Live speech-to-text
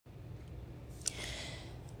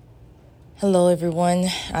Hello, everyone.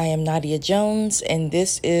 I am Nadia Jones, and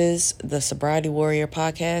this is the Sobriety Warrior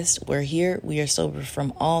podcast. We are sober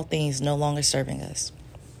from all things no longer serving us.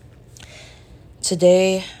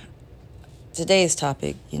 Today's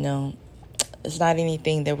topic, it's not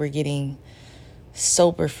anything that we're getting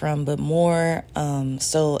sober from, but more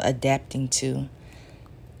so adapting to.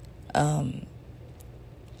 And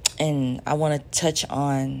I want to touch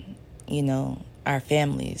on, our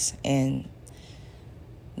families, and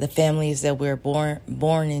the families that we're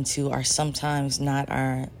born into are sometimes not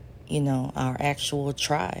our actual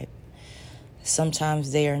tribe.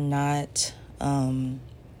 Sometimes they are not.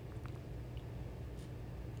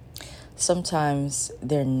 Sometimes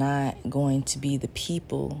they're not going to be the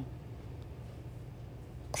people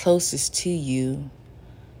closest to you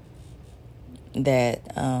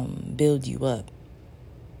that build you up.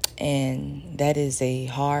 And that is a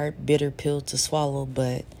hard, bitter pill to swallow,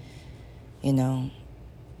 but,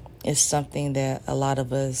 it's something that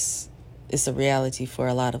it's a reality for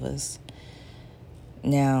a lot of us.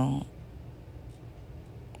 Now,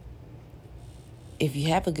 if you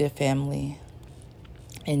have a good family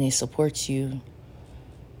and they support you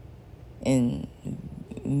in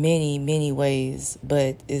many, many ways,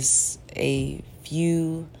 but it's a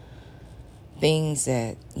few things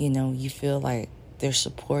that, you feel like their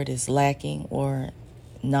support is lacking or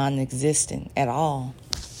non-existent at all.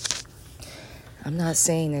 I'm not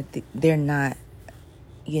saying that they're not,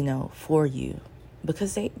 for you,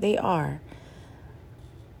 because they are.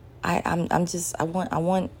 I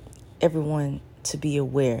want everyone to be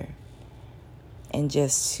aware, and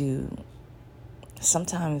just to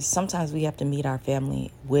sometimes we have to meet our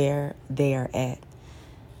family where they are at.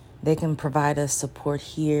 They can provide us support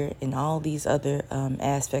here in all these other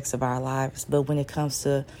aspects of our lives, but when it comes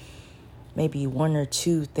to maybe one or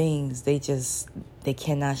two things, they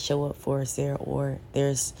cannot show up for us there, or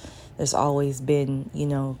there's always been,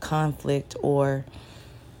 conflict, or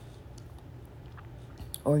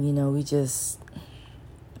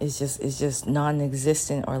it's just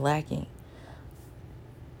non-existent or lacking.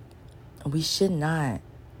 We should not,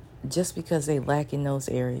 just because they lack in those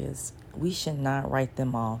areas, we should not write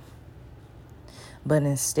them off. But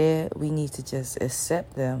instead, we need to just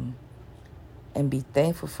accept them and be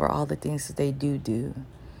thankful for all the things that they do.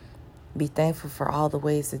 Be thankful for all the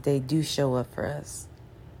ways that they do show up for us.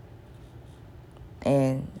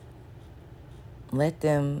 And let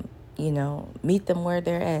them, meet them where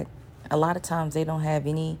they're at. A lot of times they don't have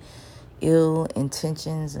any ill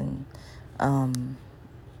intentions, and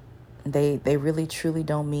they really truly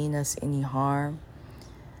don't mean us any harm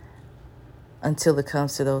until it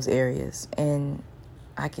comes to those areas. And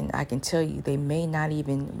I can tell you, they may not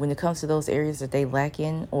even, when it comes to those areas that they lack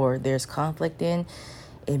in or there's conflict in,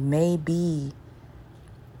 it may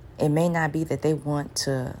not be that they want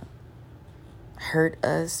to hurt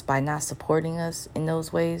us by not supporting us in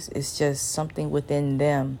those ways. It's just something within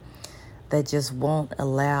them that just won't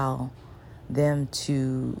allow them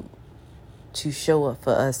to show up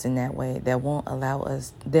for us in that way, that won't allow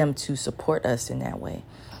them to support us in that way.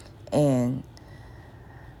 And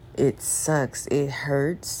it sucks. It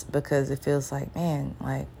hurts, because it feels like, man,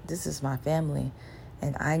 like, this is my family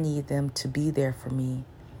and I need them to be there for me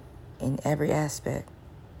in every aspect,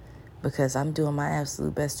 because I'm doing my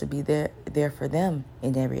absolute best to be there for them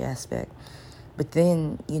in every aspect. But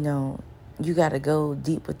then, you got to go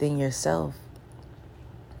deep within yourself,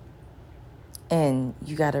 and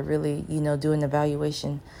you got to really, do an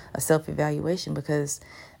evaluation, a self-evaluation, because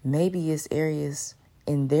maybe it's areas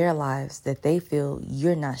in their lives that they feel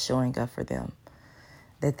you're not showing up for them,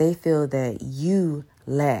 that they feel that you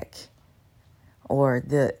lack, or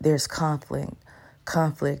there's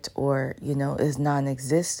conflict, or, is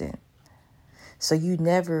non-existent. So you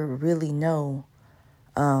never really know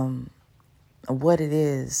what it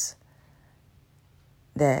is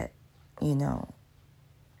that,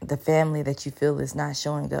 the family that you feel is not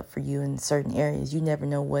showing up for you in certain areas. You never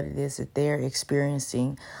know what it is that they're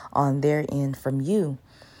experiencing on their end from you.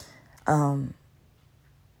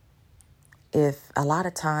 If a lot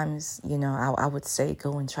of times, I would say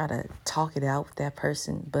go and try to talk it out with that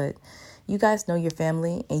person, but you guys know your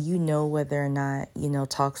family, and you know whether or not,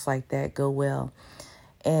 talks like that go well.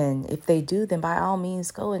 And if they do, then by all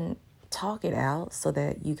means, go and talk it out so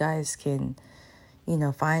that you guys can,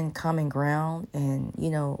 find common ground and,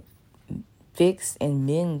 fix and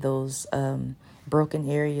mend those broken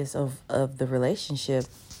areas of the relationship.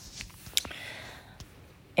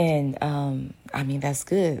 And, that's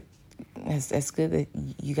good. That's good that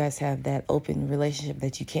you guys have that open relationship,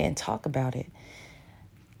 that you can talk about it.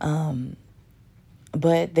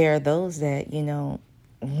 But there are those that,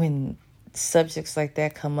 when subjects like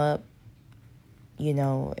that come up,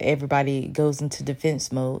 everybody goes into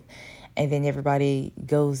defense mode, and then everybody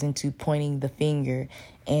goes into pointing the finger,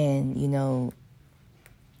 and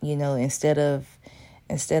instead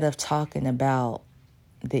of talking about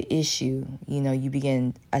the issue, you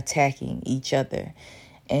begin attacking each other,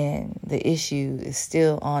 and the issue is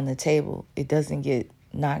still on the table. It doesn't get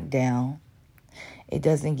knocked down. It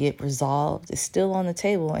doesn't get resolved. It's still on the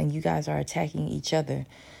table, and you guys are attacking each other.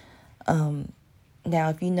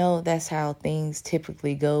 Now, if that's how things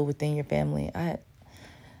typically go within your family,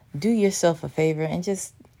 do yourself a favor and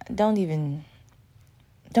just don't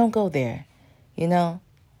go there.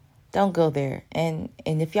 Don't go there. And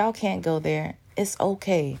if y'all can't go there, it's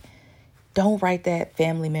okay. Don't write that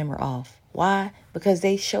family member off. Why? Because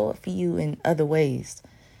they show up for you in other ways.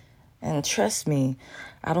 And trust me,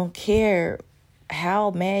 I don't care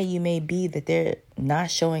how mad you may be that they're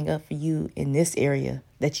not showing up for you in this area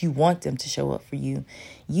that you want them to show up for you.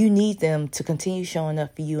 You need them to continue showing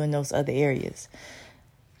up for you in those other areas.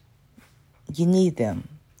 You need them,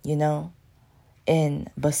 And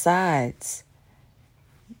besides,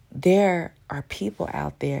 there are people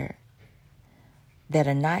out there that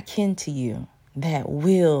are not kin to you that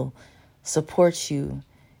will support you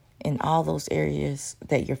in all those areas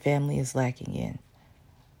that your family is lacking in.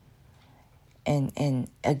 And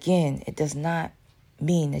again, it does not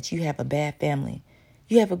mean that you have a bad family.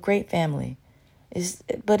 You have a great family.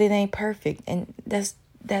 But it ain't perfect. And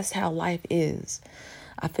that's how life is.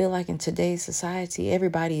 I feel like in today's society,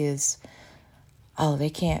 everybody is,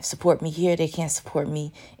 they can't support me here. They can't support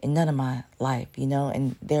me in none of my life,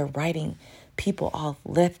 and they're writing people off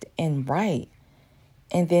left and right.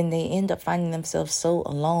 And then they end up finding themselves so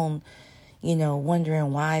alone,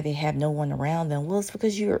 wondering why they have no one around them. Well, it's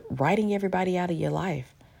because you're writing everybody out of your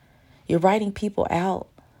life. You're writing people out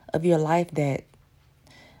of your life that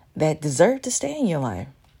deserve to stay in your life.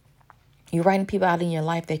 You're writing people out in your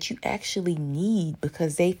life that you actually need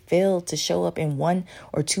because they failed to show up in one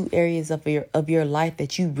or two areas of your life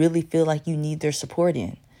that you really feel like you need their support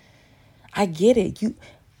in. I get it.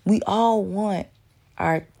 We all want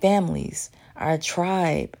our families, our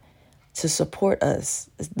tribe to support us.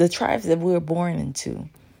 The tribes that we were born into,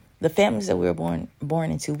 the families that we were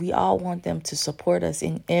born into, we all want them to support us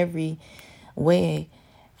in every way,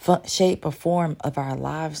 shape, or form of our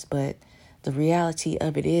lives. But the reality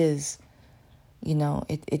of it is,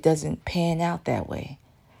 it doesn't pan out that way.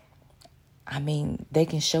 I mean, they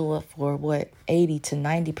can show up for 80 to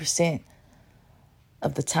 90%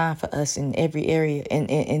 of the time for us in every area,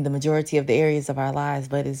 in the majority of the areas of our lives,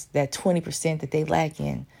 but it's that 20% that they lack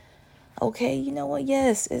in. Okay, you know what?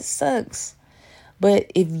 Yes, it sucks.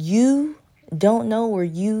 But if you don't know where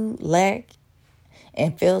you lack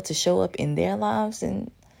and fail to show up in their lives, and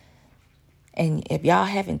if y'all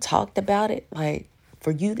haven't talked about it, like, for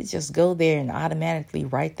you to just go there and automatically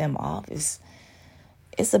write them off it's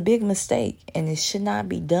a big mistake, and it should not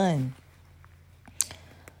be done.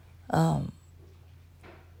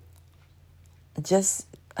 Just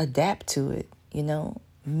adapt to it,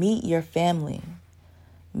 meet your family,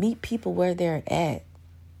 meet people where they're at,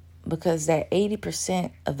 because that 80%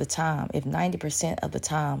 of the time, if 90% of the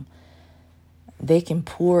time they can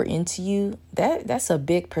pour into you, that's a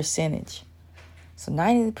big percentage. So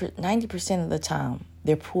 90% of the time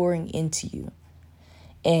they're pouring into you,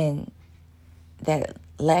 and that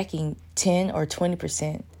lacking 10 or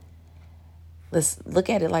 20%, let's look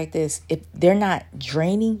at it like this. If they're not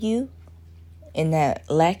draining you in that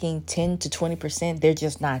lacking 10 to 20%, they're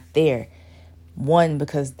just not there. One,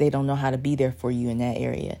 because they don't know how to be there for you in that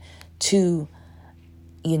area. Two,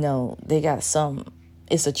 they got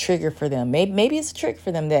it's a trigger for them. Maybe it's a trick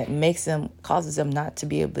for them that causes them not to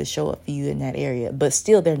be able to show up for you in that area. But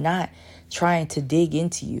still, they're not trying to dig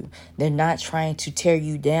into you. They're not trying to tear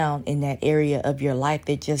you down in that area of your life.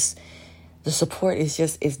 The support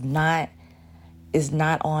is not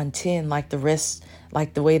on 10 like the rest,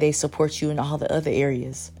 like the way they support you in all the other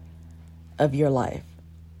areas of your life.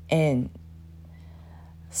 And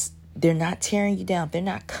they're not tearing you down. They're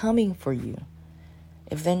not coming for you.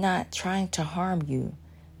 If they're not trying to harm you,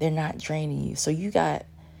 they're not draining you. So you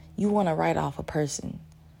want to write off a person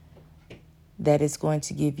that is going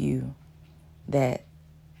to give you that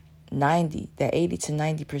 80 to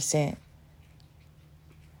 90%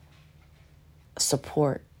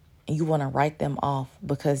 support. And you want to write them off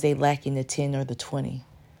because they lack in the 10 or the 20.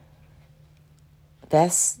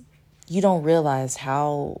 You don't realize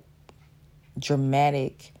how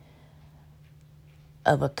dramatic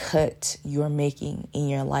of a cut you're making in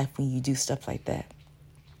your life when you do stuff like that.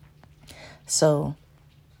 So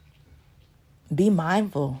be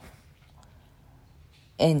mindful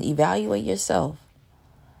and evaluate yourself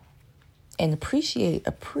And appreciate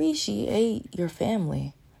your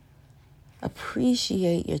family.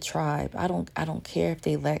 Appreciate your tribe. I don't care if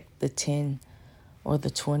they lack the 10 or the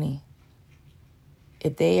 20.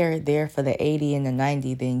 If they are there for the 80 and the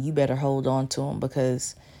 90, then you better hold on to them,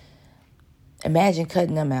 because imagine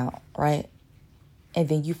cutting them out, right? And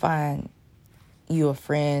then you find you a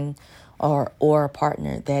friend or a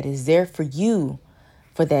partner that is there for you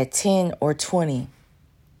for that 10 or 20.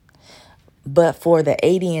 But for the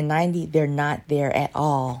 80 and 90, they're not there at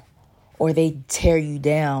all. Or they tear you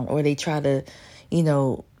down, or they try to,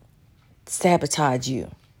 sabotage you.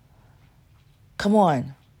 Come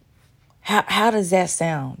on. How does that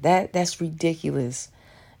sound? That's ridiculous.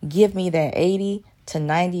 Give me that 80 to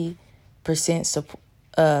 90%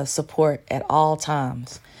 support at all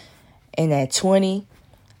times. And that 20,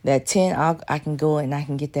 that 10, I can go and I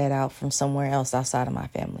can get that out from somewhere else outside of my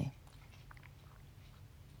family.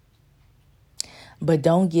 But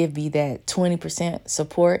don't give me that 20%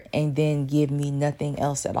 support and then give me nothing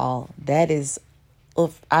else at all. That is,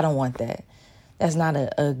 I don't want that. That's not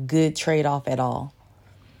a good trade-off at all.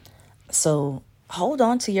 So hold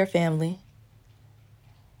on to your family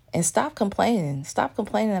and stop complaining. Stop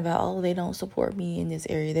complaining about, they don't support me in this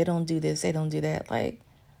area. They don't do this. They don't do that. Like,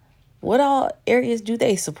 what all areas do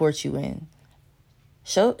they support you in?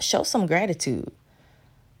 Show some gratitude.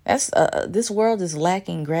 That's this world is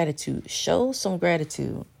lacking gratitude. Show some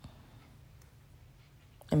gratitude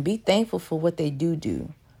and be thankful for what they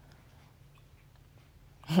do.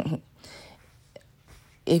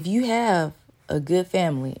 If you have a good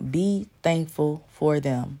family, be thankful for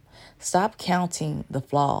them. Stop counting the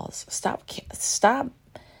flaws. Stop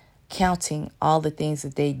counting all the things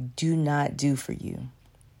that they do not do for you.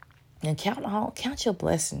 And count your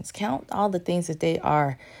blessings. Count all the things that they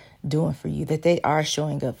are doing for you, that they are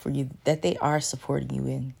showing up for you, that they are supporting you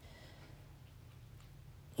in.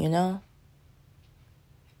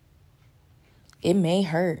 It may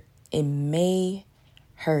hurt. It may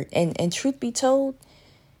hurt. And truth be told,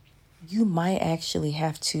 you might actually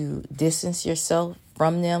have to distance yourself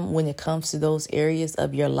from them when it comes to those areas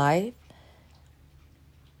of your life,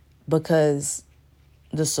 because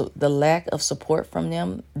the lack of support from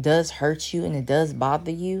them does hurt you and it does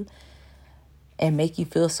bother you and make you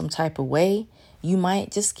feel some type of way. You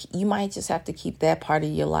might just have to keep that part of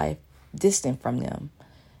your life distant from them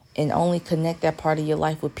and only connect that part of your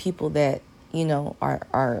life with people that,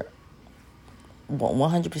 are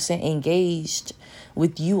 100% engaged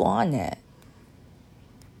with you on that.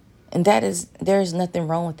 And there's nothing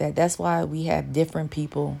wrong with that. That's why we have different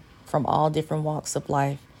people from all different walks of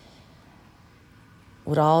life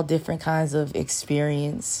with all different kinds of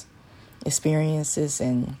experiences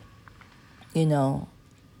and,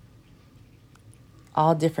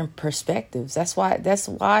 all different perspectives. That's why, that's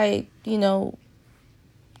what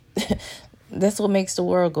makes the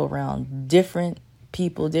world go round. Different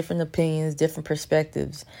people, different opinions, different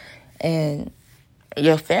perspectives. And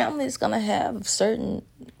your family is going to have certain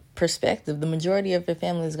perspective. The majority of your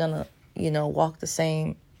family is going to, walk the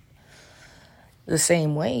same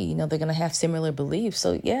way. They're going to have similar beliefs.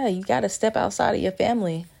 So yeah, you got to step outside of your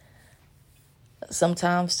family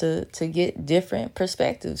sometimes to get different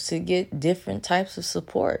perspectives, to get different types of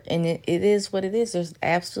support. And it is what it is. There's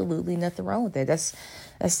absolutely nothing wrong with that. That's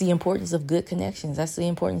the importance of good connections. That's the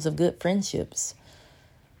importance of good friendships.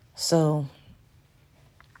 So,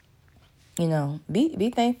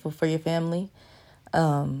 be thankful for your family.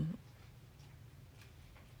 And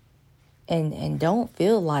don't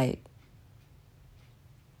feel like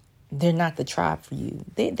they're not the tribe for you.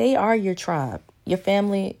 They are your tribe. Your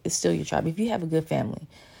family is still your tribe. If you have a good family,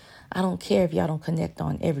 I don't care if y'all don't connect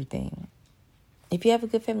on everything. If you have a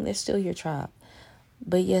good family, they're still your tribe.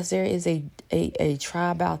 But yes, there is a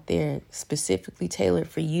tribe out there specifically tailored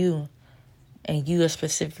for you, and you are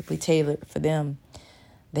specifically tailored for them,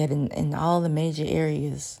 that in all the major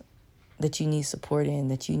areas that you need support in,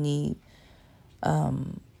 that you need,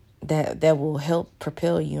 that will help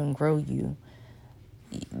propel you and grow you.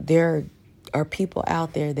 There are people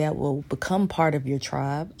out there that will become part of your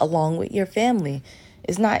tribe along with your family.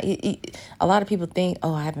 It's not, a lot of people think,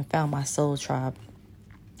 I haven't found my soul tribe.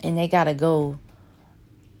 And they got to go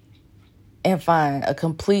and find a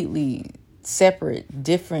completely separate,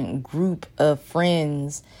 different group of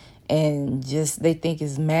friends, and just they think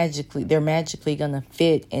they're magically going to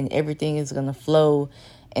fit and everything is going to flow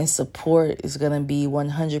and support is going to be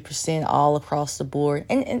 100% all across the board.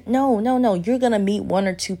 And no, you're going to meet one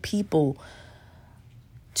or two people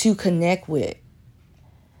to connect with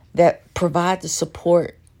that provide the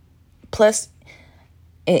support. Plus,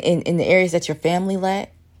 in the areas that your family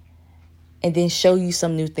lack, and then show you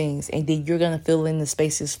some new things. And then you're going to fill in the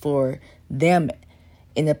spaces for them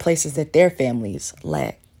in the places that their families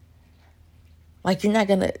lack. Like, you're not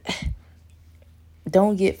going to,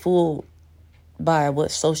 don't get fooled by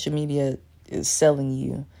what social media is selling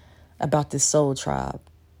you about this soul tribe.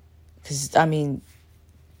 Because, I mean,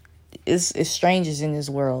 it's strangers in this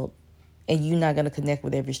world, and you're not going to connect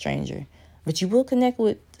with every stranger. But you will connect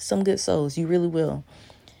with some good souls. You really will.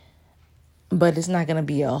 But it's not going to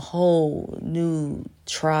be a whole new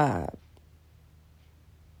tribe.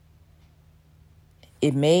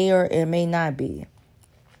 It may or it may not be.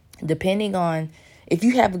 Depending on if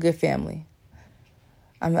you have a good family.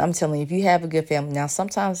 I'm telling you, if you have a good family. Now,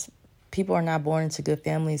 sometimes people are not born into good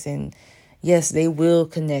families. And yes, they will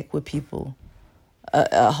connect with people.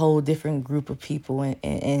 A whole different group of people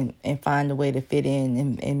and find a way to fit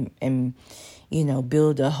in and you know,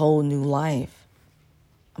 build a whole new life.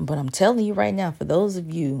 But I'm telling you right now, for those of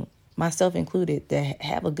you, myself included, that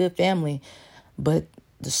have a good family, but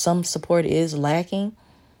some support is lacking,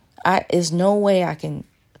 there's no way I can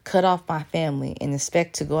cut off my family and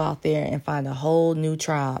expect to go out there and find a whole new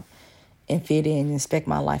tribe and fit in and expect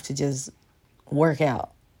my life to just work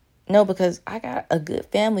out. No, because I got a good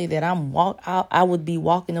family that I would be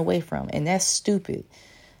walking away from, and that's stupid.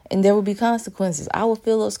 And there will be consequences. I will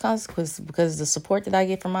feel those consequences because the support that I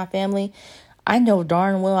get from my family, I know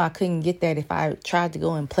darn well I couldn't get that if I tried to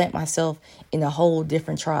go and plant myself in a whole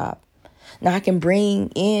different tribe. Now, I can bring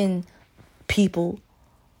in people.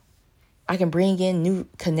 I can bring in new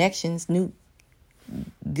connections, new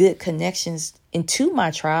good connections into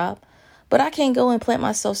my tribe, but I can't go and plant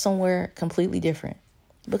myself somewhere completely different.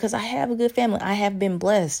 Because I have a good family. I have been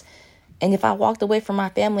blessed. And if I walked away from my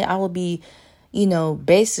family, I would be, you know,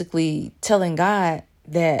 basically telling God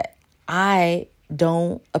that I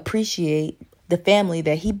don't appreciate the family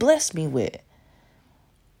that he blessed me with.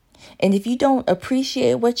 And if you don't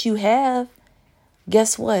appreciate what you have,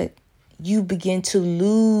 guess what? You begin to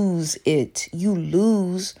lose it. You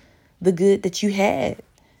lose the good that you had.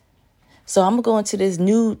 So I'm going to go into this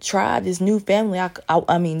new tribe, this new family.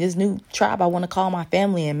 I mean, this new tribe I want to call my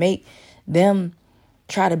family and make them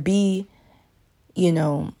try to be, you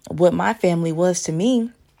know, what my family was to me.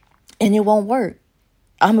 And it won't work.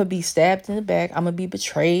 I'm going to be stabbed in the back. I'm going to be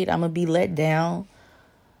betrayed. I'm going to be let down.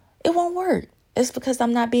 It won't work. It's because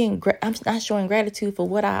I'm not showing gratitude for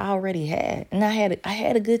what I already had. And I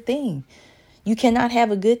had a good thing. You cannot have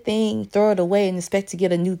a good thing, throw it away, and expect to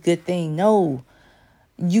get a new good thing. No.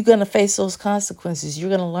 You're going to face those consequences. You're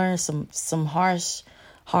going to learn some harsh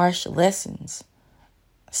lessons.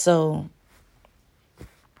 So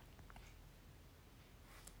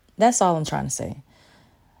that's all I'm trying to say.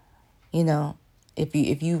 You know, if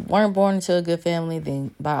you weren't born into a good family,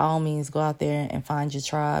 then by all means go out there and find your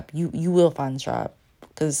tribe. You will find a tribe.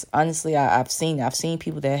 Because honestly, I've seen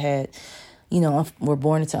people that had, you know, were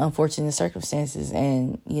born into unfortunate circumstances,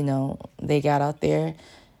 and, you know, they got out there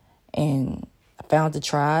and found a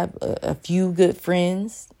tribe, a few good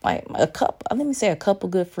friends, like a couple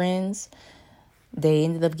good friends. They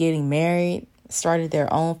ended up getting married, started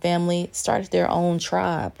their own family, started their own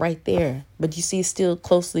tribe right there. But you see, it's still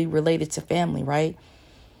closely related to family, right?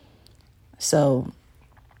 So,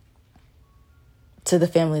 to the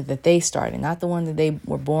family that they started, not the one that they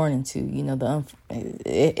were born into. You know,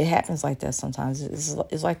 it happens like that sometimes.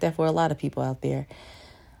 It's like that for a lot of people out there.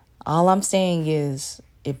 All I'm saying is,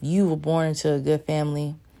 if you were born into a good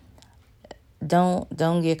family, don't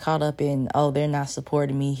get caught up in, oh, they're not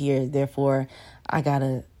supporting me here, therefore I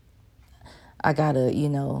gotta, you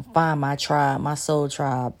know, find my tribe, my soul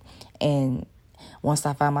tribe. And once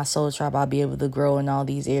I find my soul tribe, I'll be able to grow in all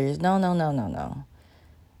these areas. No.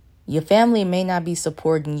 Your family may not be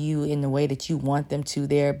supporting you in the way that you want them to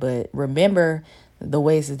there, but remember the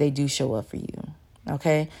ways that they do show up for you.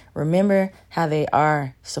 Okay? Remember how they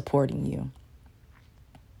are supporting you.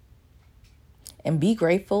 And be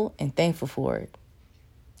grateful and thankful for it.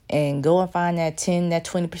 And go and find that 10, that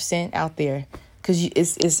 20% out there. Because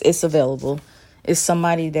it's available. It's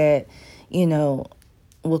somebody that, you know,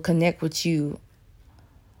 will connect with you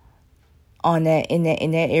on that in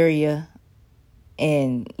that area.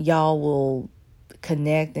 And y'all will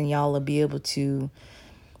connect, and y'all will be able to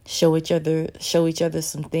show each other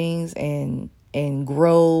some things and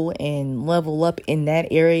grow and level up in that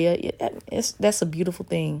area. That's a beautiful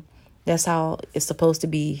thing. That's how it's supposed to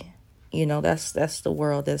be. You know, that's the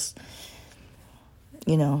world that's,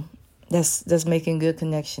 you know, that's making good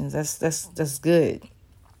connections. That's good.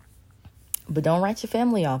 But don't write your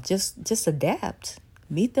family off. Just adapt.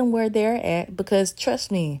 Meet them where they're at, because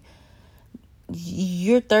trust me,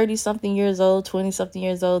 you're 30 something years old, 20 something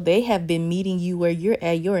years old. They have been meeting you where you're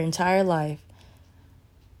at your entire life.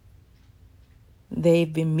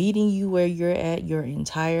 They've been meeting you where you're at your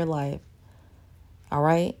entire life. All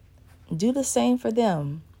right? Do the same for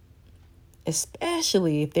them.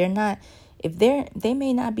 Especially if they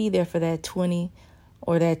may not be there for that 20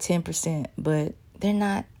 or that 10%, but they're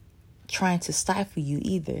not trying to stifle you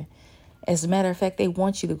either. As a matter of fact, they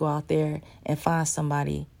want you to go out there and find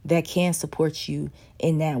somebody that can support you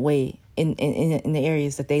in that way, in the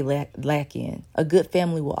areas that they lack in. A good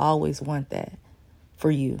family will always want that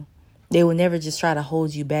for you. They will never just try to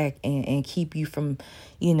hold you back and keep you from,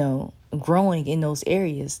 growing in those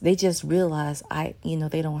areas. They just realize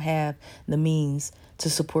they don't have the means to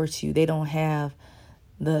support you. They don't have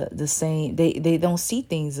the same, they don't see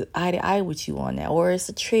things eye to eye with you on that, or it's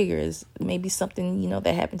a trigger. It's maybe something,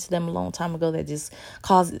 that happened to them a long time ago that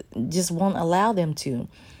just won't allow them to.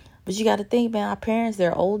 But you got to think, man, our parents,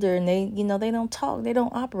 they're older and they don't talk, they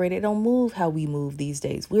don't operate, they don't move how we move these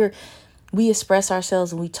days. We express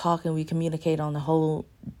ourselves and we talk and we communicate on a whole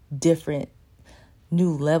different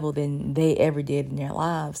new level than they ever did in their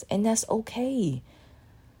lives. And that's okay.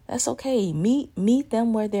 That's okay. Meet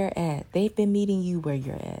them where they're at. They've been meeting you where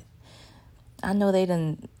you're at. I know they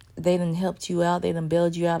done helped you out. They done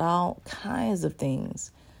bailed you out, all kinds of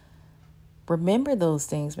things. Remember those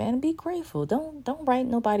things, man, and be grateful. Don't write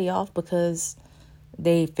nobody off because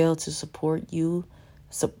they failed to support you.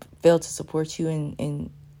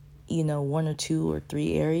 In one or two or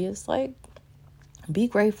three areas. Like, be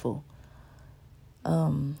grateful.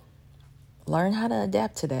 Learn how to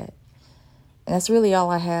adapt to that. And that's really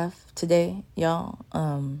all I have today, y'all.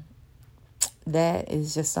 That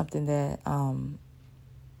is just something that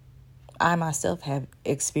I myself have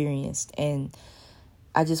experienced. And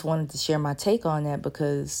I just wanted to share my take on that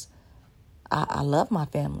because I love my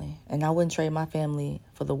family. And I wouldn't trade my family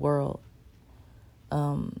for the world.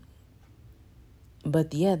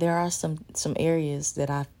 But yeah, there are some areas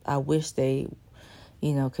that I wish they,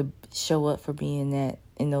 could show up for me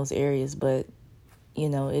in those areas. But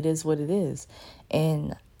it is what it is.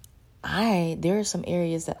 And there are some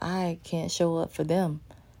areas that I can't show up for them.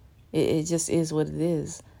 It just is what it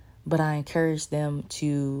is. But I encourage them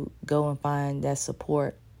to go and find that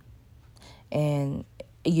support. And,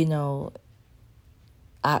 one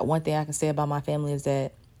thing I can say about my family is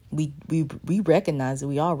that we recognize it.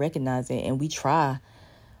 We all recognize it, and we try.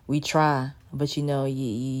 But,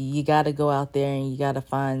 you got to go out there and you got to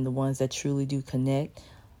find the ones that truly do connect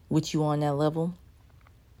with you on that level.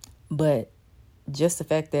 But just the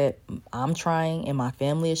fact that I'm trying and my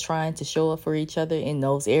family is trying to show up for each other in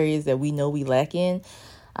those areas that we know we lack in.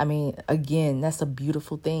 I mean, again, that's a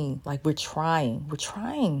beautiful thing. Like, we're trying.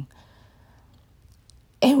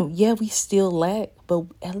 And yeah, we still lack, but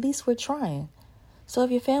at least we're trying. So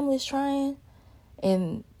if your family is trying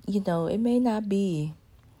and, it may not be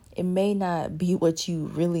what you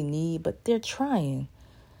really need, but they're trying.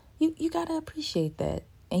 You got to appreciate that.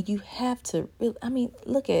 And you have to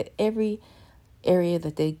look at every area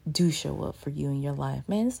that they do show up for you in your life.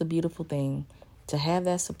 Man, it's a beautiful thing to have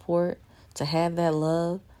that support, to have that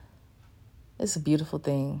love. It's a beautiful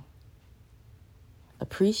thing.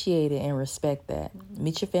 Appreciate it and respect that.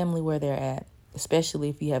 Meet your family where they're at, especially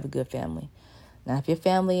if you have a good family. Now, if your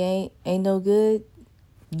family ain't no good,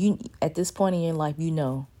 you at this point in your life,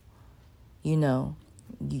 you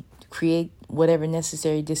create whatever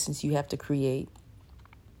necessary distance you have to create.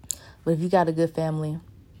 But if you got a good family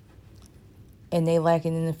and they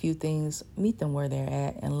lacking in a few things, meet them where they're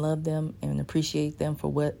at and love them and appreciate them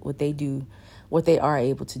for what they do, what they are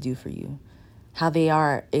able to do for you, how they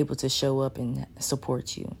are able to show up and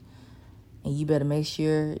support you. And you better make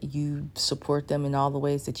sure you support them in all the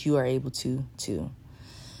ways that you are able to, too.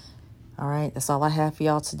 All right, that's all I have for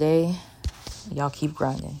y'all today. Y'all keep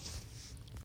grinding.